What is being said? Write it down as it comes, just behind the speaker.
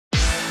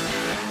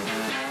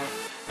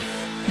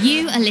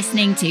You are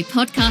listening to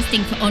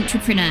Podcasting for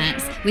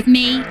Entrepreneurs with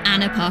me,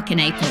 Anna Parker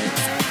Naples.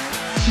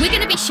 We're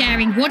going to be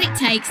sharing what it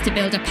takes to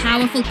build a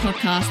powerful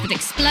podcast that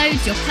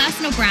explodes your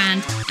personal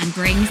brand and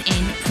brings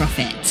in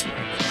profit.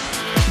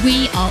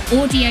 We are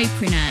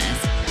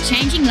audiopreneurs,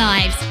 changing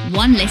lives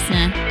one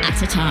listener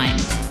at a time.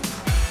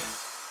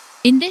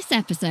 In this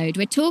episode,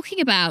 we're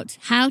talking about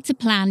how to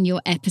plan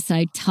your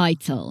episode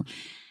title.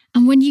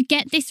 And when you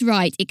get this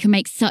right, it can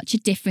make such a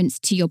difference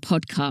to your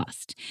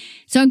podcast.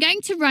 So I'm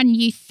going to run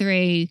you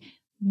through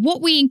what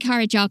we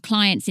encourage our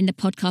clients in the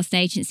podcast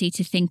agency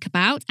to think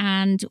about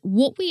and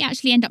what we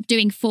actually end up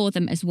doing for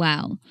them as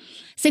well.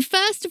 So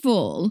first of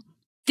all,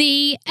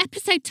 the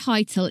episode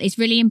title is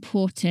really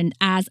important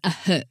as a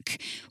hook.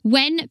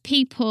 When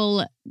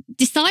people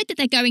decide that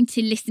they're going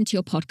to listen to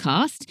your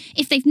podcast,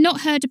 if they've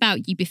not heard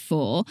about you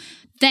before,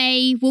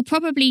 they will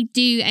probably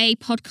do a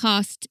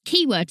podcast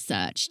keyword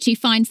search to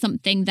find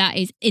something that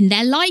is in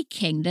their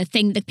liking,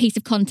 the piece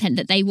of content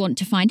that they want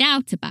to find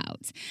out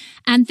about.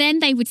 And then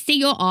they would see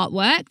your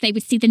artwork, they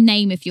would see the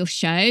name of your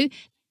show.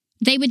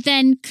 They would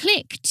then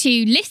click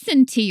to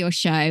listen to your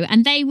show,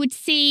 and they would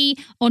see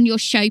on your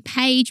show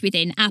page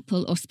within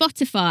Apple or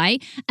Spotify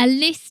a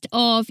list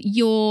of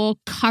your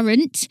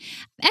current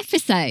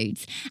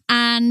episodes.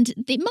 And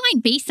it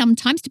might be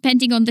sometimes,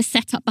 depending on the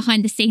setup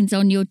behind the scenes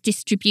on your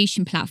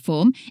distribution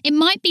platform, it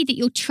might be that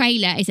your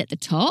trailer is at the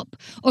top,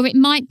 or it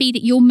might be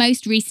that your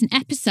most recent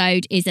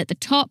episode is at the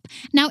top.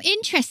 Now,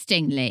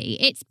 interestingly,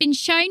 it's been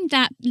shown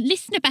that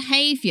listener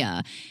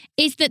behavior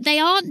is that they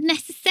aren't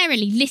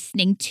necessarily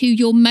listening to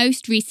your most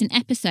recent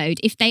episode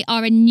if they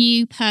are a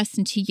new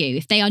person to you,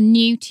 if they are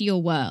new to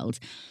your world.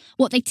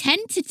 What they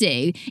tend to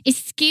do is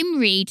skim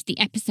read the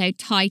episode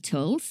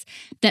titles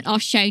that are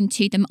shown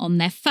to them on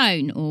their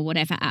phone or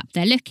whatever app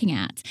they're looking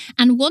at,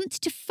 and want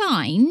to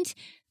find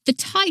the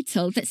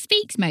title that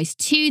speaks most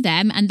to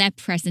them and their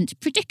present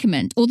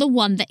predicament, or the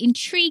one that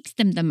intrigues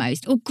them the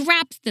most or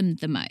grabs them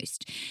the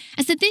most.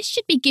 And so this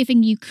should be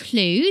giving you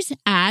clues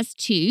as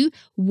to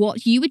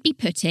what you would be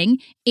putting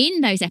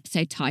in those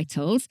episode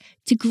titles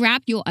to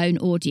grab your own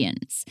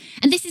audience.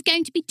 And this is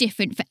going to be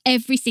different for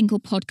every single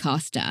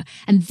podcaster.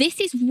 And this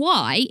is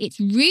why it's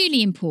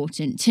really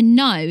important to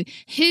know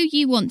who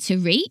you want to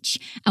reach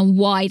and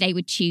why they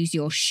would choose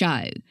your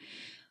show.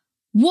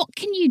 What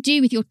can you do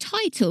with your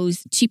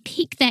titles to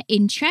pique their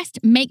interest,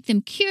 make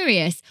them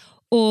curious,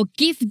 or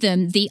give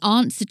them the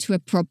answer to a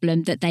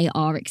problem that they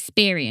are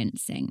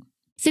experiencing?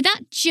 So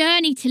that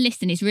journey to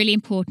listen is really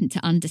important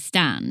to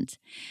understand.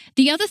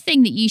 The other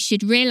thing that you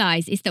should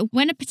realise is that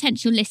when a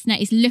potential listener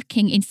is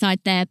looking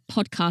inside their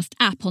podcast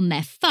app on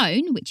their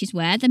phone, which is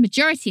where the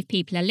majority of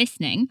people are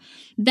listening,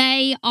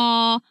 they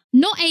are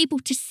not able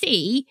to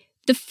see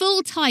the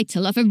full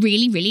title of a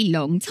really, really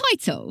long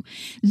title.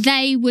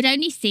 They would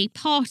only see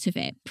part of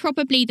it,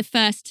 probably the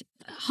first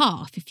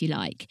half, if you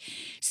like.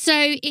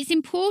 So it's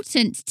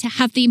important to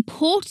have the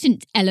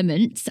important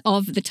elements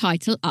of the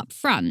title up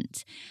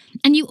front.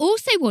 And you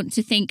also want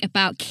to think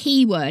about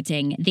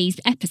keywording these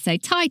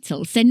episode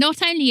titles. So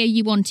not only are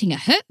you wanting a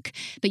hook,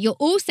 but you're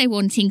also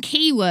wanting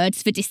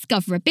keywords for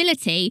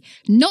discoverability,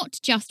 not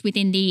just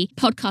within the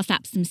podcast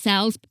apps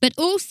themselves, but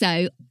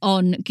also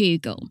on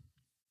Google.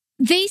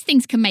 These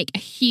things can make a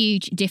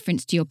huge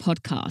difference to your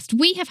podcast.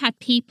 We have had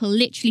people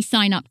literally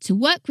sign up to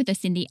work with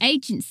us in the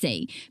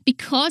agency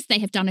because they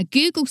have done a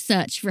Google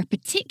search for a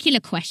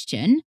particular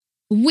question.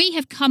 We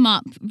have come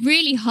up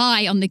really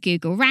high on the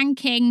Google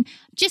ranking,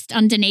 just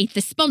underneath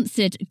the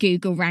sponsored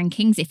Google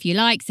rankings, if you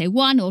like, so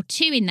 1 or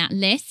 2 in that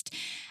list.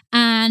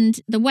 And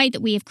the way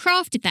that we have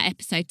crafted that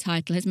episode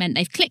title has meant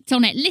they've clicked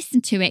on it,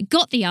 listened to it,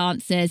 got the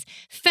answers,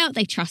 felt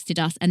they trusted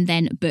us, and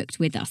then booked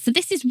with us. So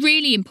this is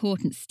really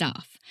important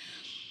stuff.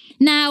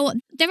 Now,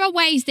 there are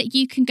ways that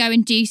you can go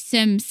and do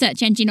some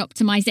search engine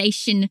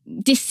optimization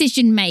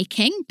decision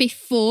making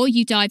before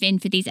you dive in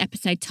for these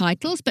episode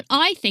titles. But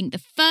I think the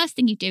first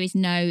thing you do is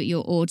know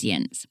your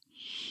audience.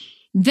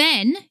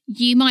 Then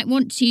you might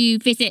want to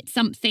visit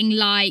something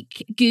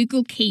like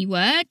Google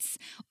Keywords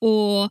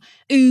or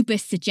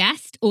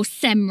Ubersuggest or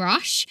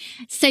SEMrush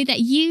so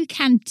that you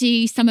can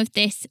do some of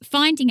this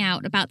finding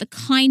out about the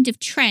kind of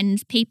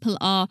trends people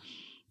are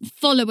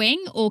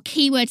following or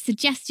keyword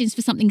suggestions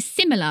for something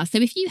similar. So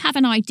if you have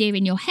an idea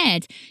in your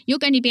head, you're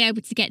going to be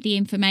able to get the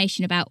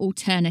information about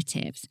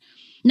alternatives.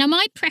 Now,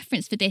 my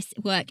preference for this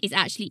work is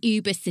actually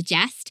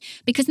Ubersuggest,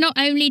 because not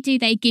only do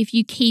they give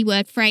you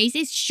keyword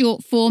phrases,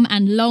 short form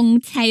and long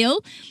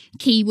tail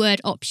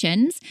keyword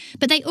options,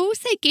 but they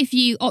also give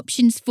you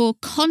options for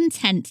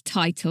content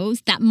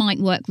titles that might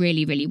work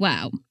really, really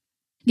well.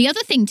 The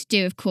other thing to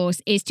do, of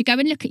course, is to go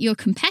and look at your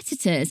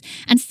competitors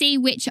and see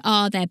which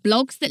are their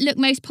blogs that look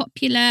most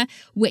popular,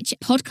 which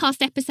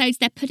podcast episodes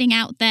they're putting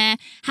out there.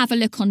 Have a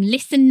look on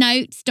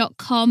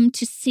listennotes.com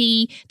to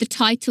see the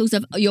titles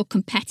of your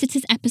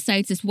competitors'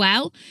 episodes as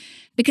well.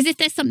 Because if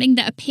there's something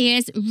that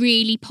appears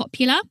really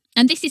popular,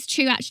 and this is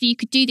true, actually, you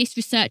could do this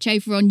research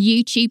over on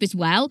YouTube as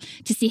well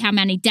to see how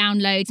many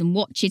downloads and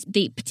watches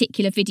the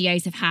particular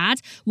videos have had.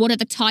 What are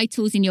the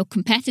titles in your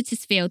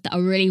competitors' field that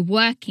are really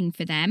working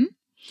for them?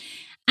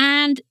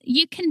 And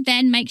you can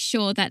then make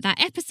sure that that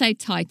episode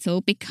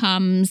title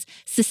becomes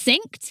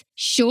succinct,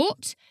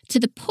 short, to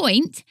the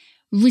point,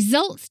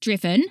 results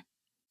driven,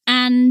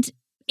 and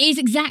is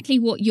exactly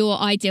what your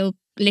ideal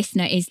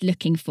listener is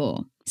looking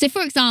for. So,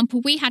 for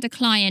example, we had a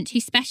client who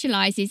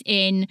specialises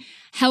in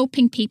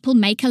helping people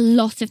make a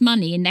lot of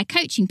money in their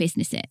coaching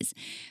businesses.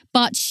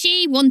 But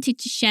she wanted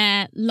to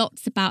share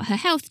lots about her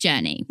health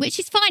journey, which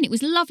is fine. It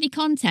was lovely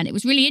content. It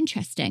was really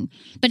interesting.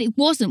 But it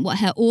wasn't what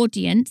her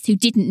audience, who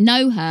didn't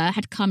know her,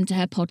 had come to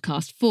her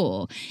podcast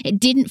for. It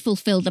didn't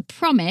fulfil the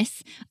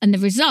promise and the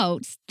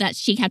results that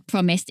she had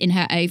promised in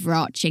her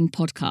overarching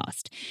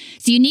podcast.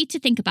 So you need to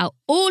think about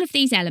all of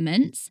these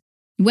elements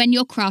when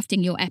you're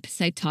crafting your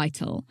episode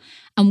title.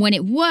 And when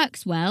it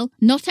works well,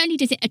 not only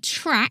does it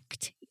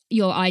attract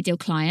your ideal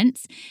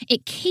clients,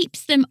 it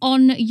keeps them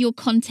on your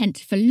content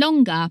for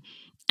longer,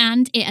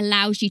 and it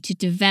allows you to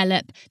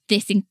develop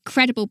this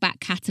incredible back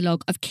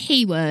catalogue of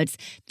keywords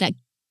that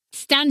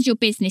stands your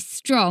business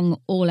strong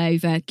all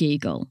over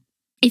Google.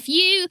 If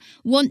you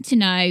want to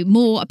know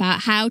more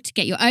about how to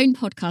get your own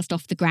podcast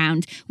off the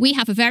ground, we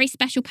have a very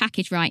special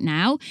package right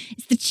now.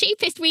 It's the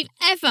cheapest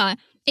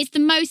it's the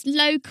most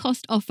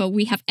low-cost offer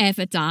we have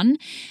ever done.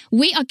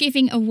 We are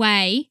giving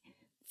away,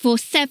 for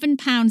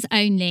 £7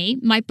 only,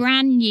 my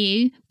brand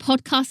new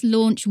Podcast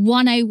Launch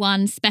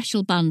 101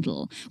 special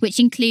bundle, which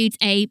includes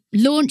a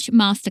launch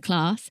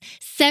masterclass,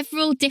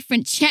 several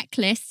different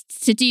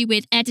checklists to do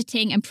with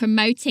editing and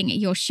promoting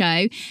your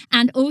show.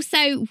 And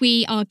also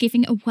we are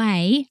giving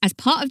away, as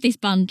part of this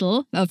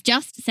bundle of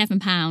just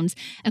 £7,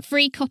 a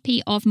free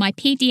copy of my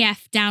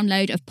PDF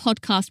download of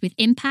Podcast with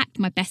Impact,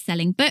 my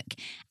best-selling book,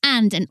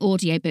 and an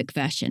audiobook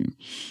version.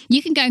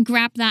 You can go and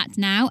grab that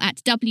now at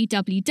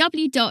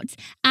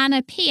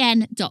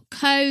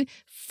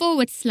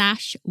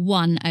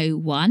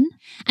www.annapn.co/101.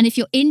 And if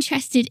you're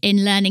interested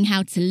in learning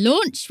how to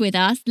launch with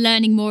us,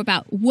 learning more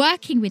about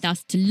working with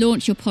us to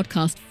launch your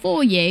podcast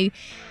for you,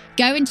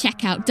 go and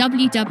check out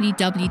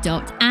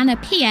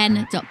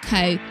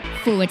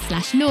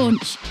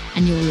www.annapn.co/launch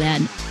and you'll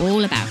learn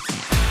all about it.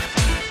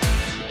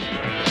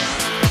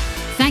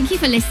 Thank you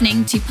for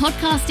listening to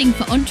Podcasting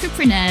for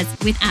Entrepreneurs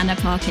with Anna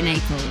Parker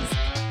Naples.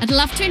 I'd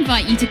love to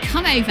invite you to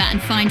come over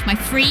and find my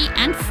free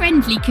and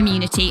friendly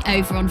community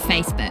over on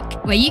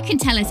Facebook, where you can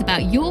tell us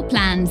about your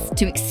plans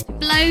to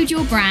explode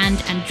your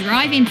brand and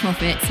drive in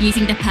profits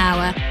using the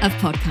power of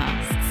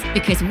podcasts.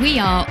 Because we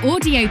are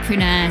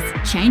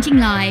audiopreneurs, changing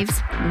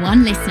lives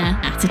one listener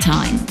at a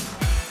time.